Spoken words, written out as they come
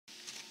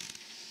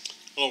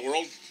Hello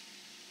world.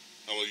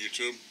 Hello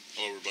YouTube.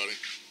 Hello everybody.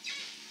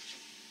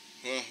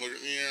 Well, look at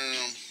the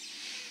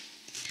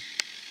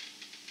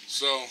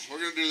So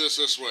we're gonna do this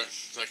way.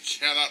 I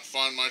cannot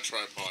find my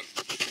tripod.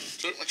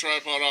 Took my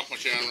tripod off my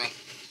camera.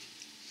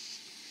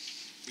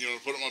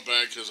 Put it in my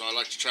bag because I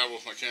like to travel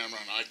with my camera,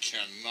 and I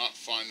cannot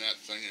find that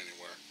thing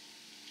anywhere.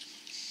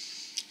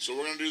 So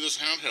we're gonna do this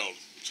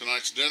handheld.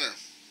 Tonight's dinner.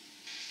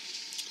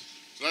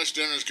 Tonight's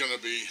dinner is gonna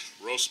be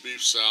roast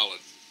beef salad.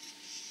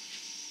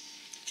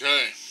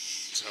 Okay,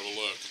 let's have a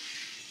look.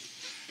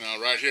 Now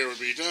right here would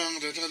be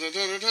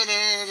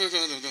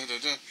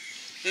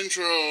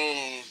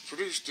intro,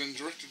 produced and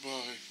directed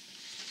by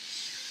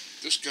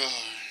this guy.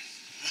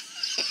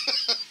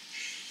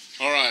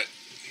 Alright,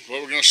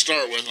 what we're going to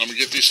start with, I'm going to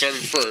get these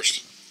started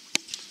first.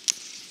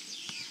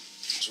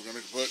 So we're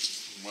going to put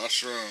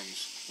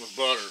mushrooms with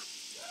butter.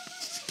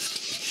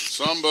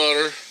 Some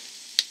butter.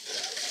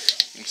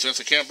 And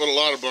since I can't put a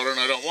lot of butter, and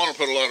I don't want to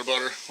put a lot of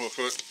butter, we'll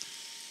put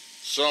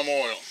some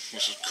oil.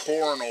 This is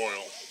corn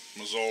oil,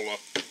 Mazola.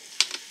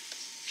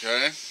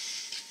 Okay?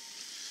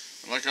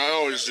 And like I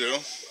always do,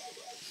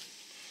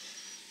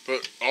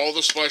 put all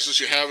the spices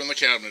you have in the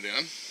cabinet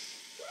in.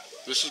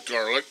 This is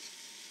garlic.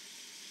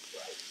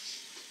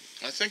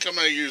 I think I'm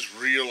going to use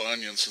real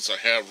onion since I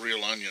have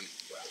real onion.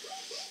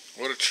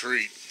 What a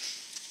treat.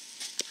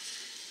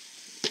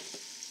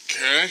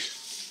 Okay.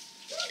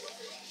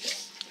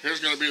 Here's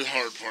going to be the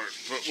hard part,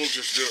 but we'll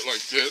just do it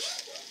like this.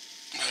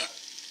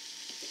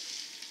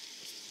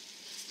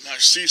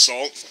 Nice sea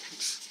salt.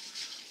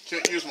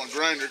 Can't use my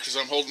grinder because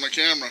I'm holding my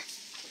camera.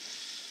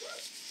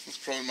 That's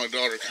probably my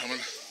daughter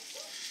coming.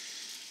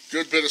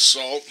 Good bit of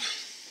salt.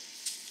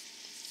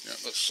 Yeah,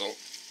 that's salt.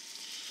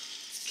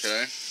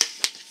 Okay.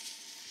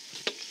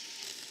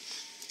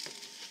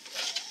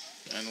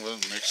 And we'll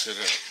mix it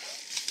up.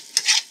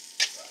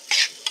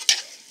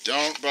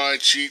 Don't buy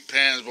cheap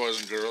pans, boys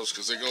and girls,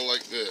 because they go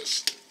like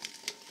this.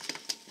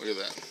 Look at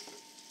that.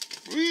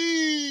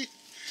 Whee!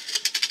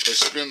 They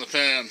spin the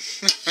pan.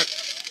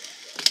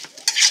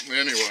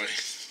 Anyway.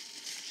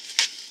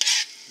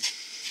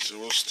 So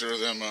we'll stir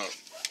them up.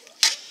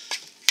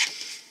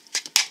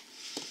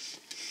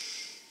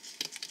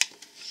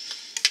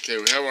 Okay,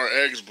 we have our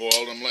eggs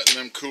boiled. I'm letting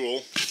them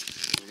cool.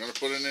 We're going to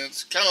put it in.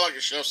 It's kind of like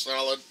a chef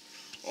salad,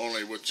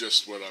 only with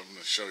just what I'm going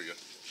to show you.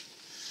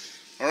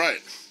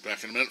 Alright,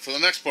 back in a minute for the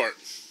next part.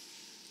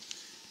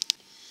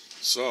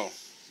 So,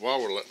 while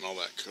we're letting all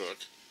that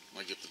cook,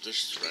 I get the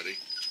dishes ready.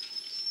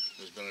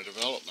 There's been a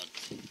development.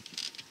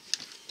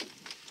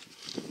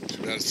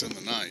 Too bad it's in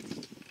the night.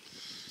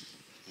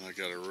 And I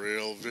got a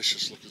real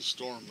vicious looking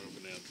storm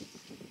moving in.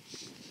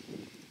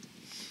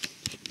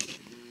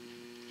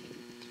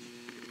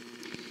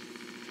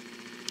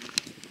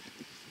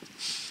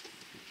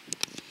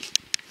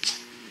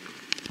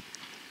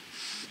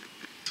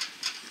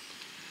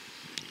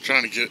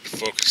 Trying to get it to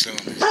focus in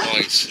on these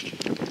lights.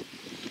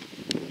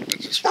 I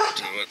just won't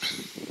do it.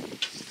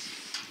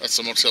 That's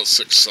the Motel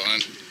 6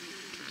 sign.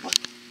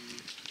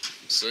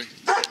 See?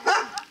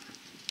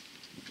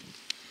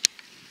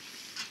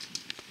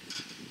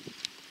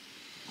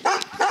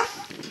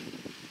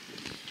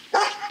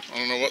 I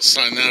don't know what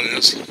sign that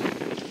is.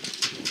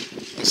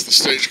 That's the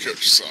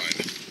Stagecoach sign.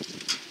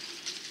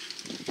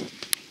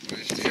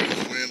 You can hear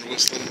the wind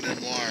whistling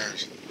in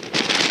wires.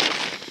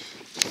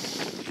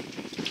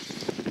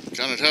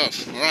 Kind of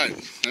tough. Alright,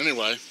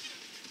 anyway,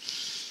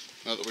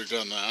 now that we've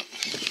done that.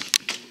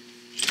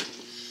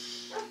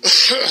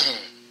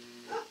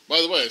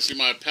 By the way, see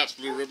my Pabst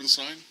Blue Ribbon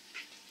sign?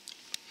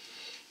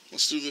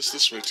 Let's do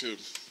this way too.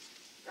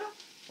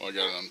 Oh, I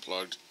got it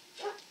unplugged.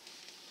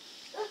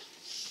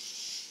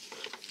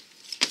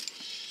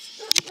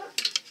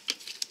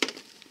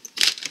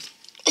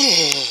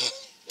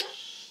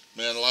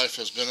 Man, life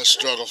has been a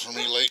struggle for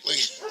me lately.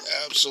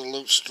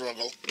 Absolute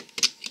struggle.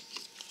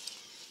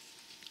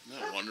 Isn't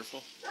that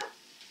wonderful?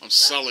 I'm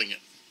selling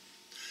it.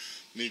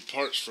 Need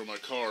parts for my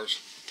cars.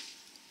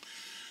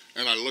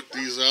 And I looked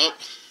these up,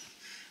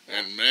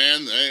 and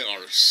man, they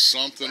are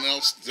something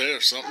else. They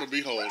are something to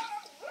behold.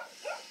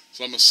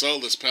 So I'm going to sell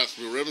this Pabst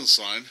Blue Ribbon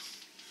sign.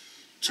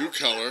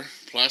 2-color,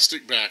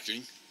 plastic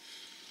backing,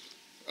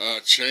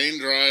 chain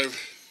drive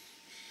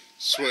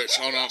switch,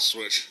 on-off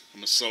switch. I'm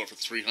going to sell it for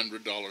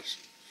 $300.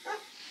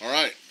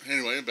 Alright,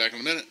 anyway, back in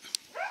a minute.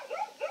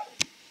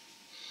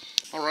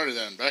 Alrighty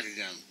then, back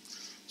again.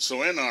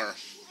 So in our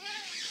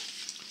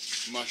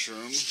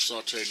mushrooms,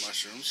 sauteed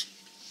mushrooms,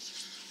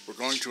 we're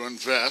going to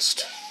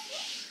invest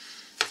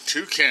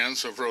 2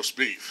 cans of roast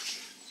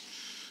beef.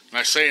 And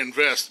I say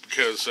invest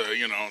because,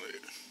 you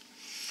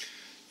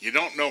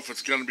don't know if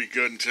it's going to be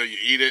good until you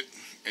eat it,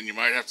 and you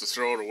might have to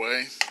throw it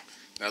away.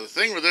 Now the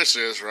thing with this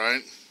is,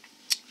 right,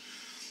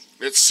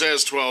 it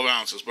says 12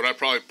 ounces, but I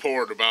probably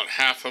poured about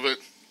half of it.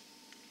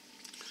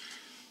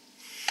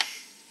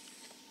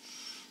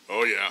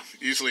 Oh yeah,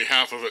 easily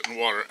half of it in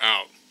water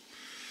out.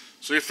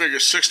 So you figure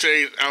 6 to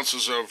 8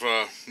 ounces of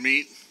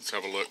meat. Let's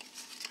have a look.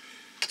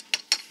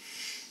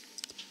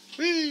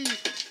 Whee!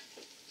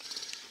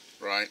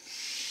 Right.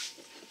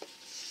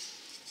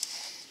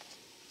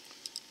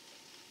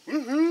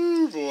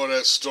 Woohoo! boy,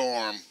 that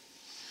storm.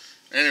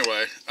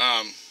 Anyway,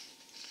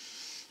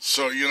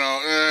 so, you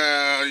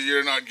know,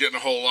 you're not getting a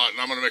whole lot, and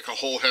I'm going to make a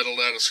whole head of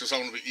lettuce because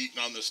I'm going to be eating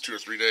on this 2 or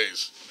 3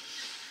 days.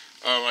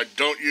 I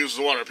don't use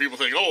the water. People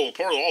think, oh,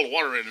 pour all the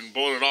water in and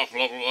boil it off,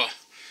 blah, blah, blah.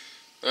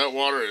 That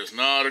water is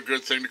not a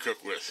good thing to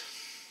cook with.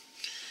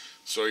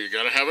 So you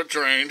got to have it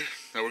drained.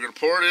 Now we're going to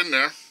pour it in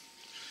there.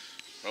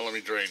 Well, let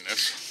me drain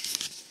this.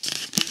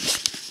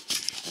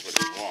 What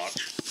do you want?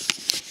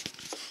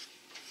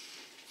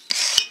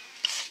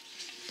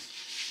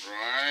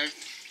 Right.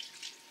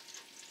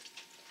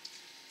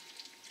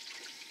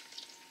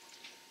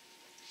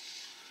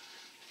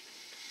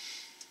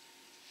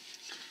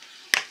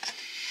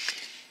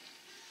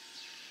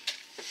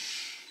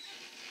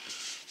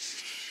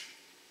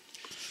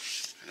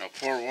 And I'll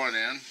pour one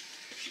in.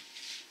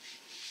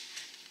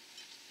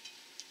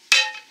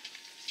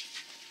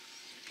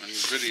 And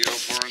video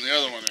pouring the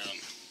other one in.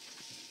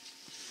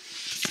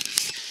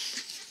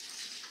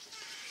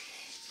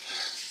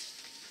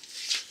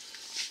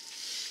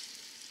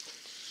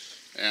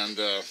 And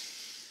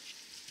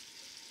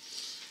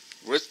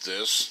with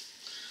this,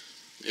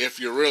 if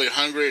you're really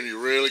hungry and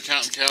you're really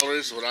counting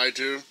calories, what I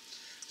do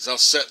is I'll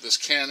set this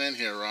can in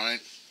here, right?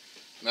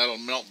 And that'll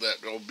melt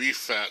that old beef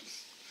fat,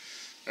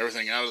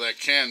 everything out of that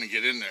can and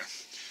get in there.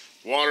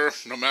 Water,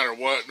 no matter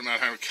what, no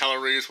matter how many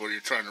calories, what you're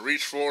trying to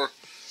reach for,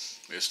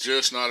 it's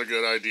just not a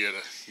good idea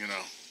to, you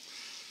know.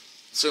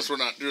 Since we're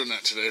not doing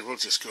that today, we'll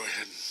just go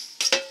ahead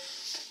and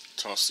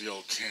toss the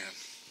old can.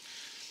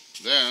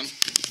 Then,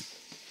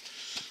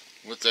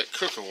 let that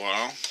cook a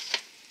while.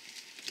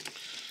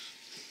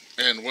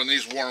 And when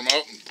these warm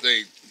up,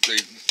 they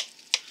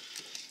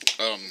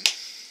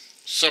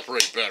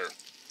separate better.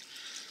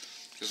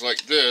 Because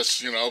like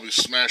this, you know, I'll be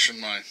smashing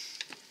my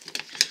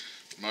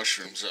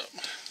mushrooms up.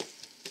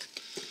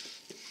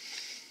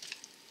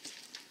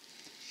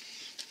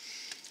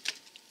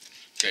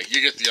 Okay,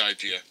 you get the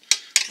idea.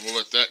 We'll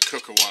let that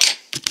cook a while.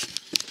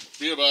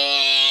 Be about,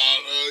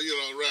 you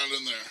know, around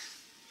in there.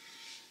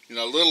 You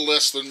know, a little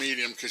less than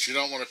medium because you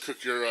don't want to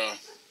cook your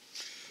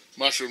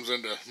mushrooms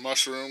into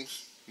mush.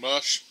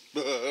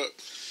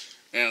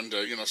 And,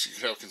 you know, so you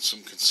can have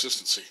some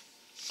consistency.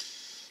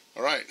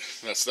 Alright,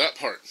 that's that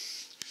part.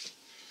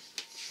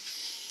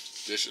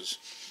 Dishes.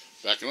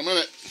 Back in a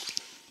minute.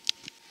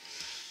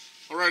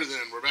 Alrighty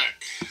then, we're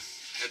back.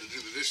 Had to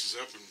do the dishes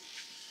up and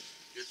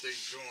get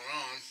things going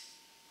on.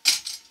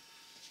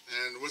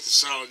 And with the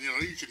salad, you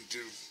know, you can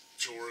do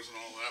chores and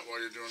all that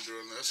while you're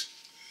doing this.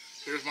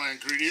 Here's my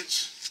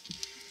ingredients.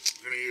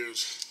 I'm going to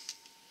use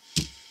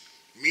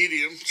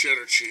medium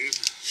cheddar cheese.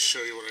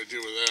 Show you what I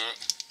do with that.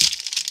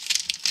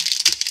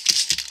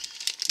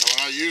 Now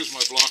when I use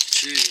my block of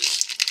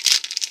cheese,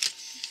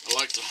 I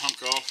like to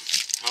hunk off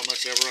how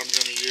much ever I'm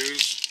going to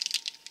use.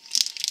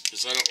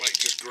 Because I don't like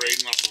just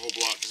grating off the whole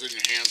block, because then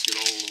your hands get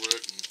all over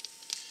it and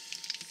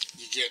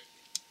you get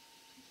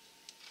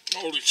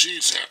moldy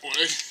cheese that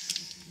way.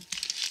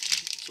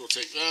 So we'll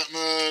take that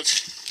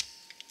much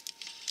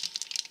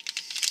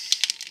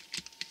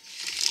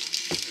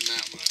and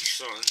that much.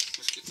 Sorry,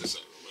 let's get this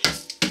out of the way.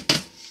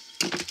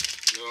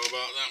 You know,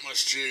 about that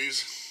much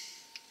cheese.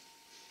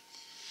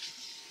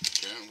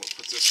 Okay, and we'll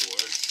put this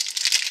away.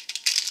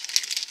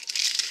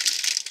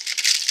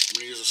 I'm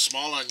going to use a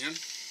small onion.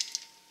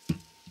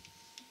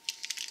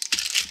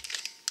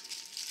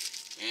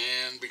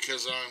 And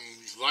because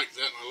I'm like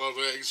that and I love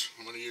eggs,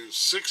 I'm going to use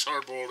 6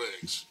 hard-boiled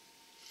eggs.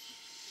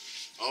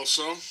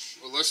 Also,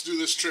 well, let's do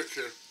this trick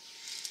here.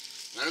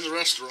 Now in the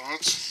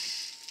restaurants,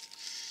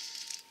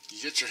 you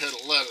get your head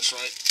of lettuce,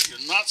 right?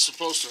 You're not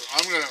supposed to,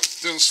 I'm going to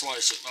thin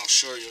slice it and I'll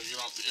show you, you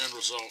know, the end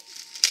result.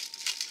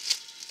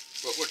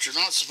 But what you're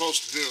not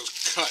supposed to do is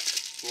cut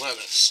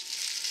lettuce,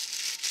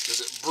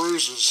 because it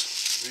bruises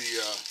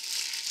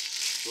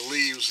the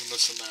leaves and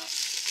this and that.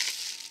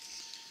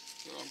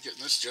 So I'm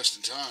getting this just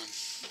in time.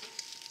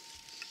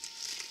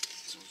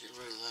 So we'll get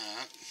rid of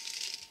that.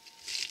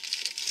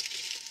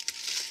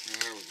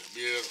 There we go,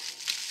 beautiful.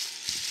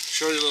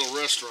 Show you a little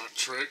restaurant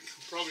trick.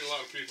 Probably a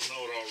lot of people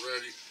know it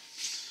already.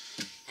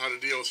 How to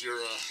deal with your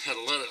head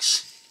of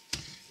lettuce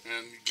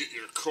and get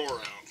your core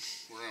out.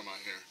 Where am I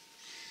here?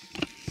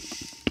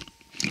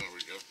 There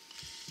we go.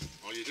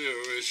 All you do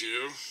is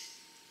you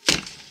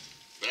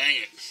bang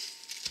it.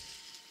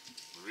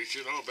 Reach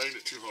it. Oh, banged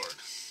it too hard.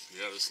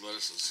 Yeah, this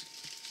lettuce is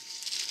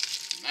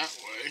that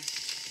way.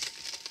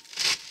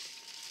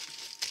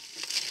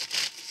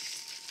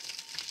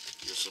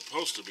 You're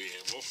supposed to be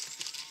able.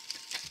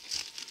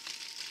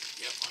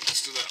 Yep, I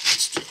messed it up.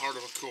 It's too hard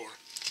of a core.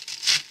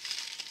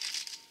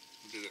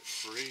 Did it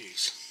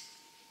freeze?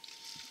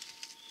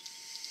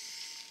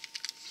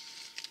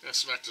 That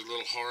smacked it a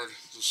little hard.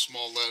 It's a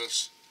small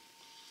lettuce.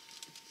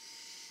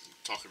 I'm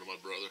talking to my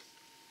brother.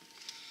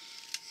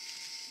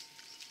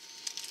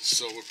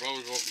 So we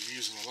probably won't be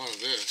using a lot of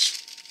this.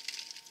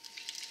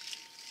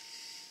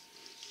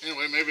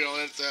 Anyway, maybe I'll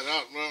edit that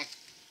out. Well,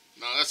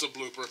 no, that's a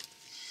blooper.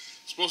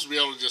 Supposed to be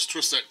able to just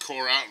twist that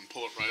core out and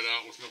pull it right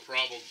out with no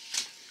problem.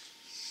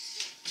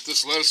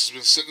 This lettuce has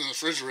been sitting in the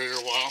refrigerator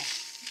a while.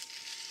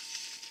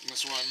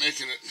 That's why I'm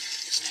making it,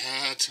 because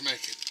I had to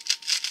make it.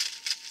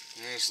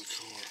 There's the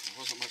core. There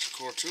wasn't much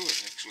core to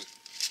it, actually.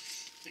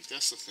 I think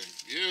that's the thing.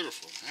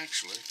 Beautiful,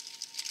 actually.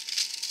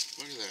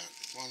 Look at that.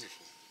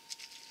 Wonderful.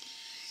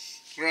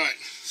 Right,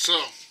 so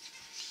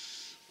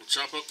we'll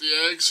chop up the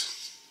eggs,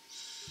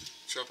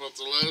 chop up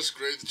the lettuce,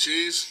 grate the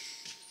cheese.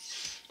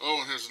 Oh,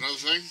 and here's another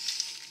thing.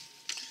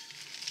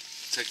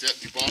 Take that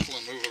debottle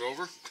and move it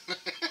over.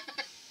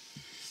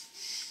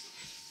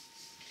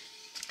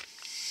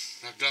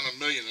 I've done a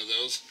million of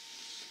those.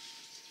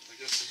 I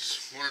guess there's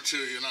one or two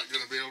you're not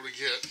going to be able to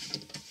get.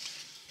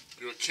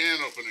 Do a can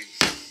opening.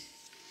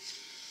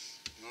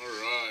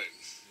 Alright,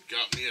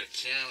 got me a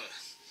can of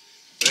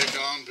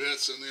bacon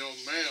bits in the old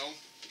mail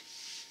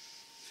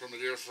from a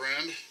dear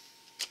friend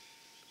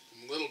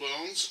from Little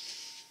Bones.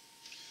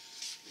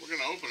 We're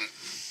going to open it.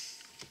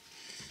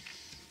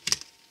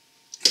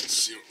 Let's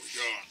see what we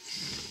got.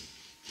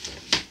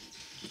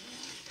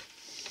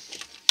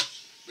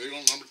 Big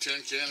old number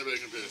 10 can of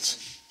bacon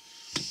bits.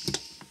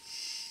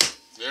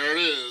 There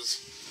it is.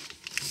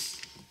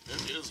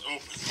 It is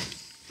open.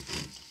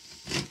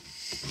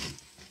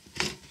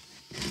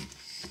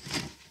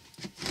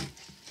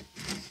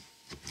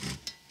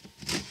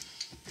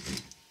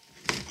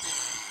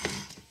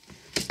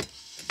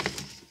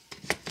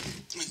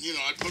 And you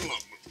know, I put a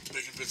lot more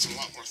bacon bits in a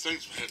lot more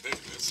things if I had bacon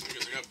bits. I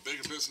guess I got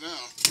bacon bits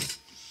now.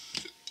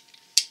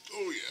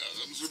 Oh yeah,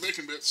 those are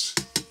bacon bits.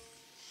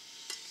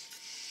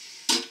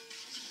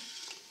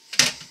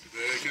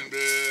 Bacon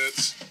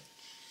bits.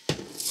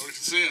 Nobody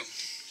can see them.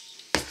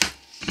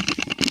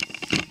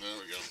 There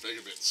we go,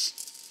 bacon bits.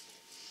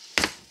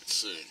 Let's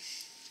see.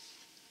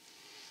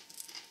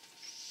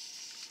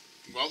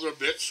 Well, they're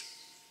bits,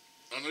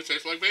 and they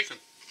taste like bacon.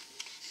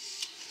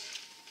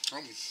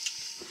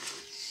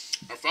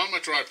 I found my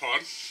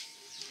tripod.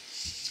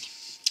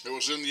 It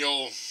was in the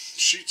old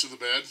sheets of the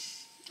bed,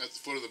 at the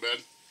foot of the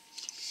bed.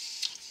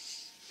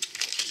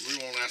 We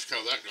won't ask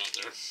how that got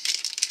there.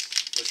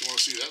 Unless you want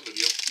to see that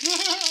video.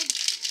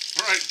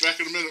 Alright, back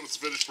in a minute with the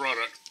finished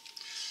product.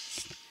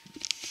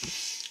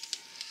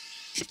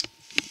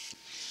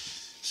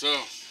 So,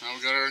 now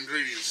we got our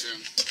ingredients in.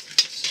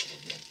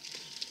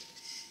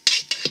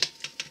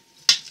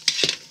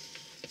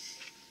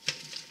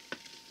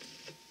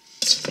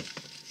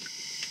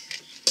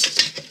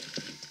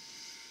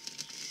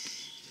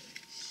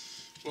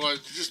 Well, I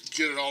just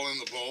get it all in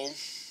the bowl,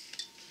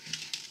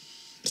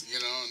 you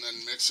know, and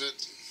then mix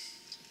it.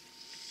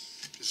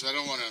 Because I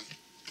don't want to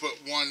put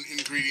one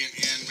ingredient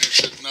in, mix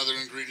it, another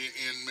ingredient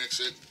in, mix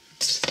it.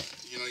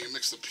 You know, you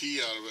mix the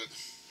pea out of it.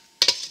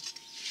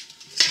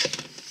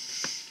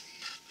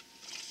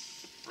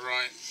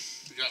 Right.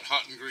 You got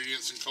hot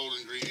ingredients and cold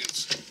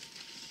ingredients.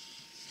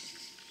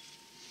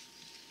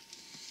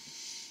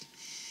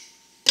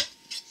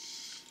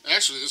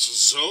 Actually, this is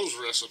Zoe's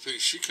recipe.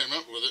 She came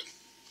up with it.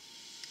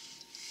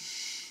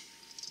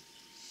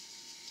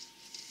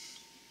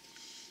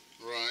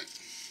 Right.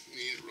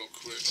 Eat it real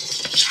quick.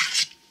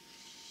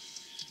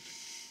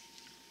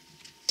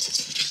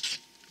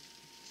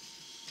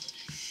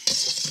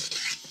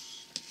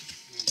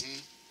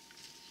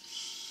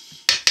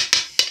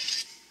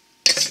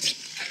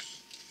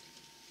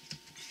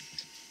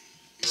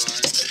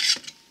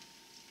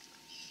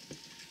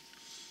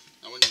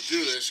 Do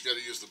this, you got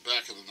to use the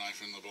back of the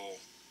knife in the bowl.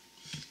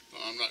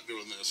 I'm not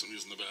doing this, I'm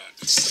using the back.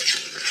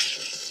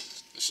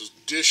 This is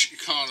dish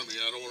economy.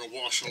 I don't want to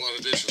wash a lot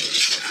of dishes. I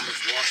just got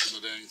finished washing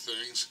the dang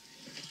things.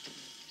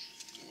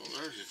 Well,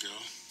 there you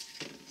go.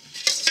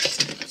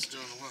 That's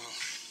doing well.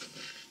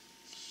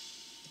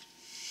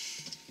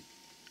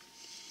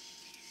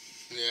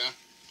 Yeah.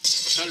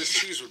 Cottage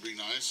cheese would be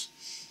nice.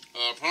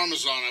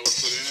 Parmesan I would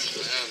put in it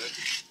if I had it.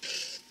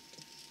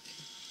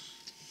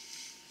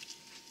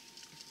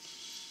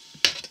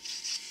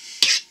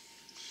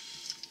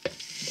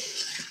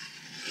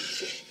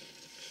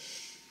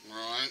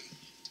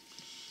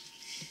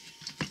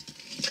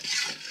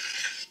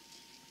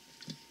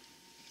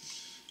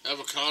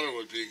 Avocado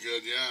would be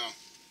good, yeah.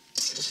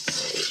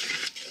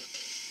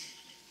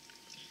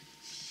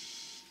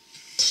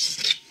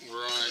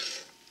 Right.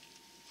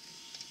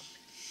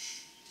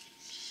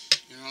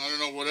 You know, I don't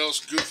know what else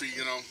goofy,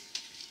 you know.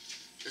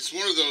 It's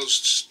one of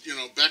those, you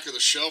know, back of the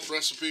shelf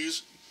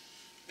recipes,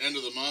 end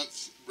of the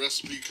month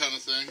recipe kind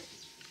of thing.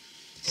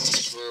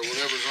 Where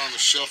whatever's on the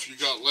shelf you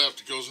got left,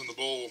 it goes in the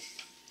bowl.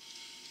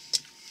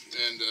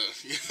 And,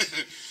 yeah.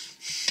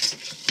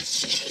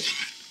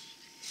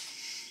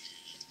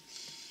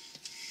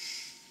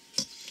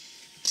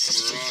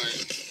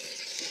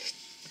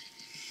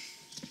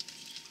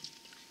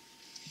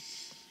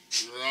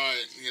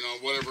 Right, you know,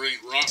 whatever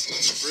ain't rotten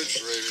in the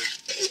refrigerator.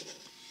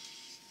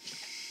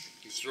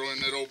 You throw in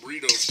that old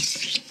burrito.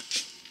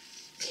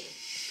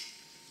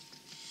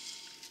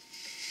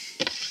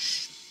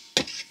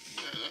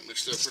 Yeah, that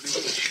mixed up pretty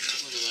well.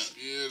 Look at that,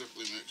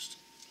 beautifully mixed.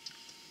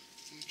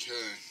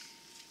 Okay.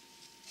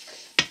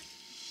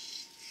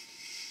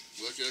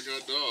 Lucky I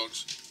got dogs.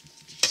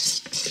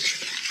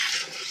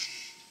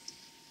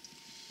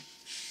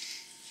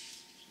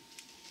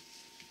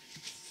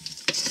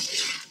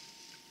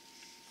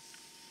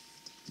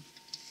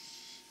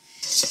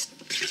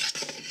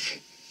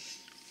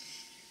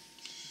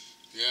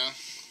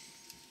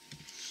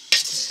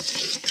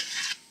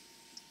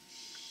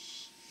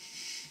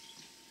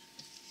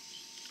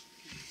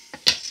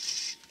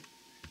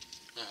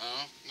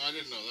 No, I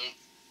didn't know that.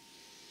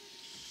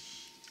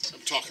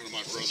 I'm talking to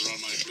my brother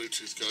on my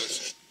Bluetooth,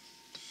 guys.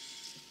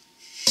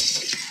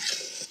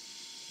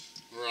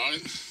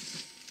 Right.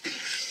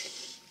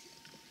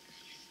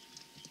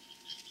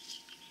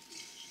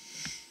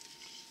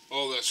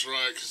 Oh, that's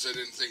right, because they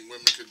didn't think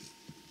women could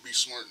be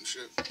smart and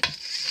shit.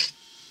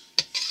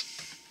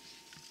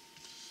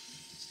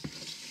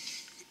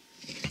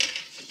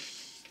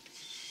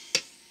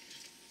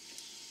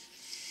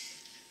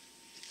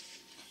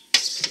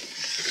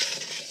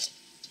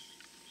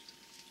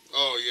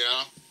 Oh,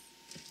 yeah.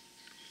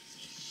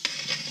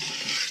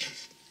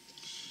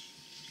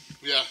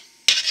 Yeah.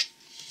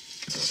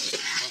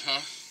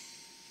 Uh-huh.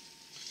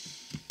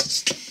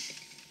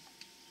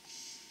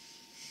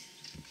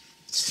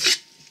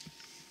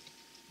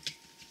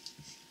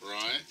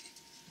 Right.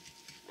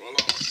 Well,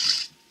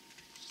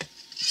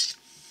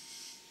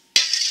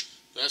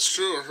 that's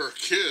true of her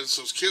kids,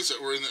 those kids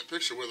that were in that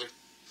picture with her.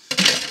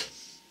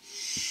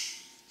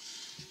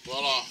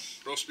 Voila,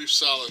 roast beef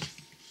salad.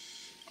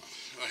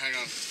 Hang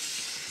on.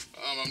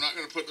 I'm not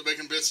going to put the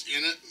bacon bits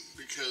in it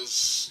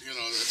because, you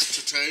know, that's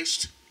to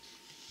taste.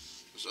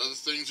 There's other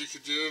things you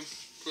could do,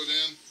 put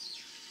in.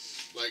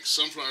 Like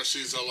sunflower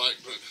seeds I like,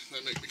 but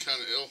they make me kind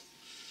of ill.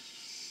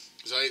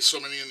 Because I ate so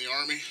many in the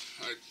Army.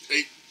 I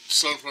ate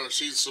sunflower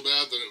seeds so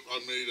bad that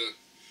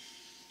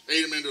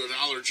ate them into an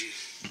allergy.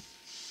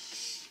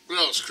 What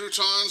else?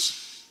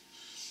 Croutons,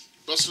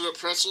 busted up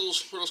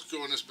pretzels. What else could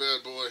go in this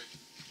bad boy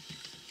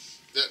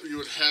that you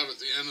would have at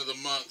the end of the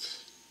month?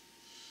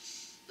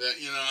 That,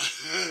 you know,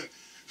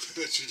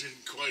 that you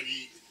didn't quite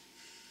eat.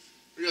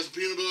 We got some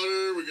peanut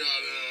butter, we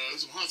got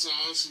some hot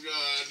sauce, we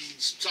got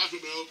some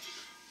chocolate milk,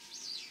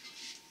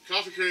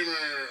 coffee creamer,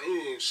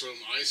 ooh, some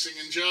icing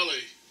and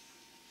jelly,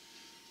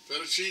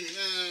 fettuccine,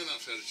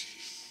 not fettuccine.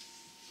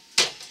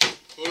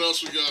 What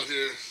else we got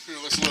here? Here,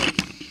 let's look.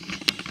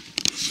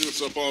 Let's see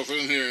what's up off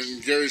in here in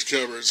Gary's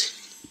cupboards.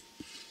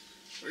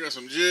 We got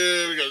some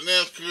Jif, we got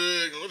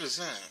Nesquik, what is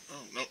that?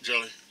 Oh, no,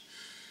 jelly.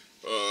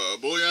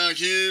 Bouillon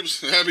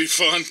cubes, that'd be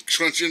fun,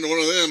 crunch into one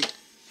of them.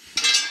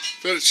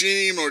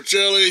 Fettuccine, more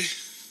jelly,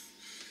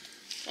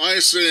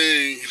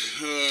 icing,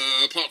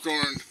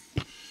 popcorn,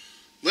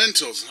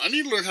 lentils. I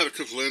need to learn how to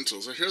cook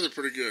lentils. I hear they're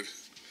pretty good.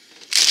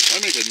 I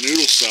make a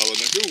noodle salad.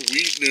 I do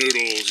wheat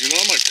noodles. You know,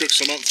 I might cook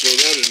some up and throw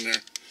that in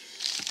there.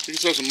 You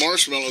can throw some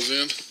marshmallows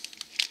in.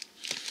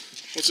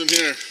 What's in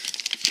here?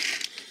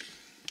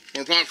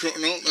 More popcorn.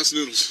 No, that's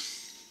noodles.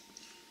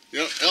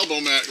 Yep,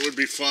 elbow mac would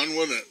be fun,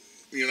 wouldn't it?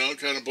 You know,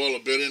 kind of boil a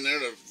bit in there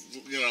to,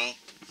 you know,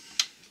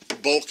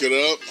 bulk it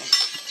up.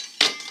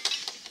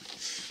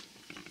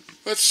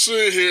 Let's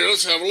see here.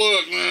 Let's have a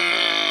look.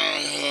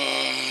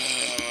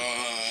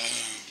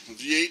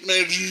 V8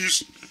 mayonnaise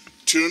juice.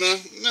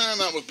 Tuna? Nah,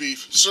 not with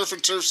beef. Surf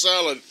and turf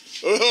salad.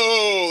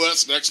 Oh,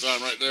 that's next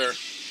time right there.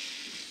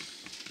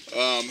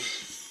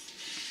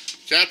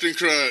 Captain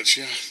Crunch.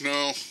 Yeah,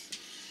 no.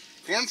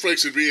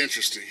 Cornflakes would be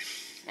interesting.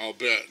 I'll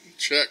bet.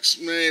 Chex,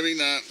 maybe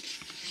not.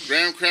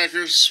 Graham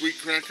crackers, sweet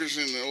crackers,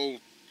 and the old...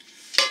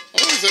 I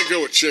wonder if they'd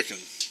go with chicken.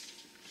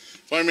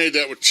 If I made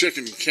that with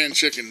chicken, canned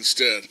chicken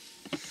instead.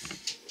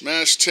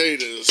 Mashed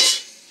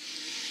potatoes.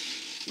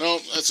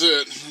 Nope, that's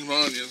it.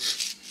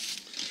 Onions.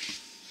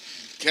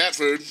 Cat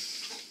food.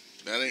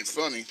 That ain't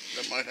funny.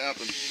 That might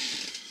happen.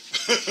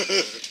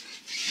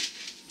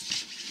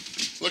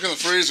 Look in the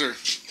freezer.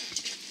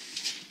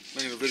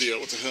 Making a video.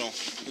 What the hell?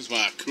 This is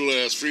my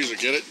cool-ass freezer.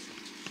 Get it?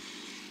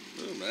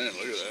 Oh, man,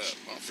 look at that.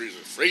 My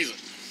freezer. Freezing.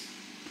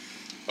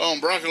 Oh,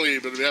 and broccoli,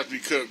 but it'd have to be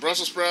cooked.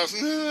 Brussels sprouts?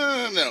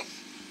 No.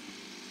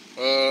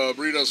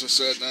 Burritos are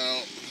set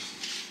now.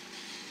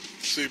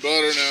 See,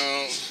 butter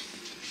now.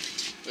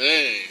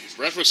 Hey,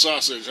 breakfast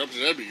sausage.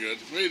 That'd be good.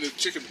 Maybe the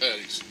chicken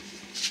patties.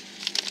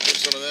 Get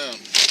some of them.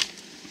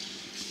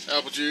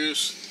 Apple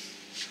juice.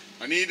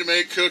 I need to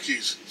make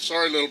cookies.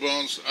 Sorry, little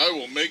bones. I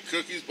will make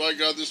cookies, by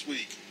God, this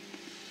week.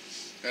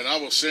 And I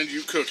will send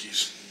you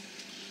cookies.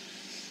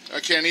 I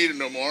can't eat them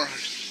no more.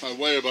 I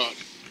weigh about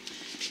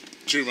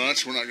too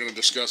much. We're not going to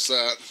discuss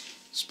that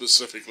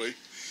specifically.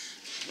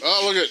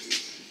 Oh, look at...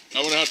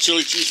 I wonder how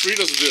chili cheese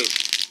Fritos will do.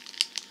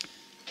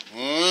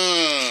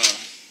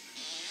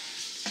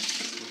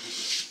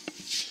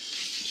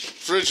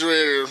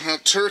 Refrigerator.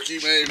 Turkey,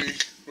 maybe.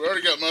 We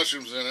already got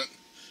mushrooms in it.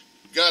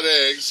 Got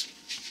eggs.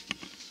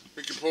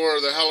 We can pour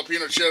the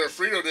jalapeno cheddar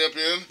Frito dip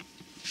in.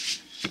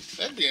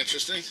 That'd be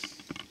interesting.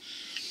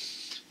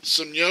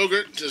 Some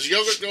yogurt. Does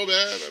yogurt go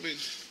bad? I mean...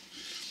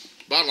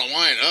 Bottle of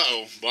wine.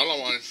 Uh-oh. Bottle of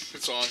wine.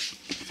 It's on.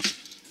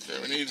 Okay,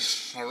 we need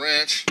a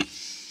ranch.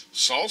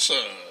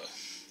 Salsa.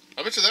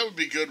 I bet you that would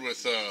be good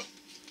with,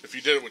 if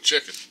you did it with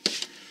chicken.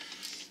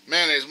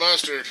 Mayonnaise,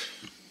 mustard.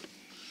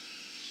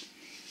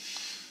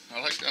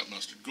 I like that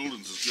mustard.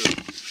 Gouldens is good.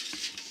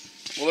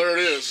 Well, there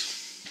it is.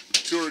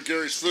 Tour of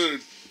Gary's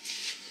food.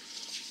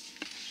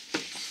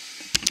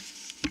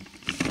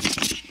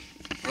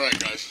 Alright,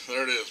 guys.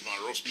 There it is. My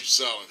roast beef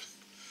salad.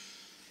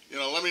 You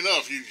know, let me know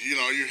if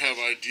you have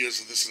ideas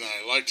of this and that.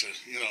 I like to,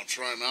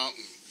 try them out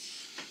and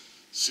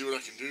see what I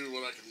can do,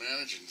 what I can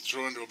manage, and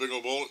throw into a big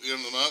old bowl at the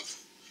end of the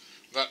month.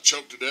 not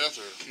choke to death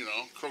or, you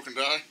know, croak and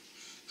die.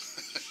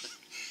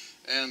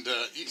 And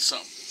eat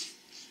something.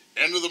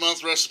 End of the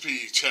month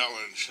recipe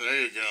challenge.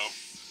 There you go.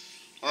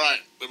 All right,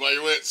 live by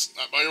your wits,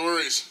 not by your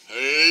worries.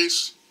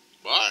 Peace.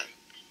 Bye.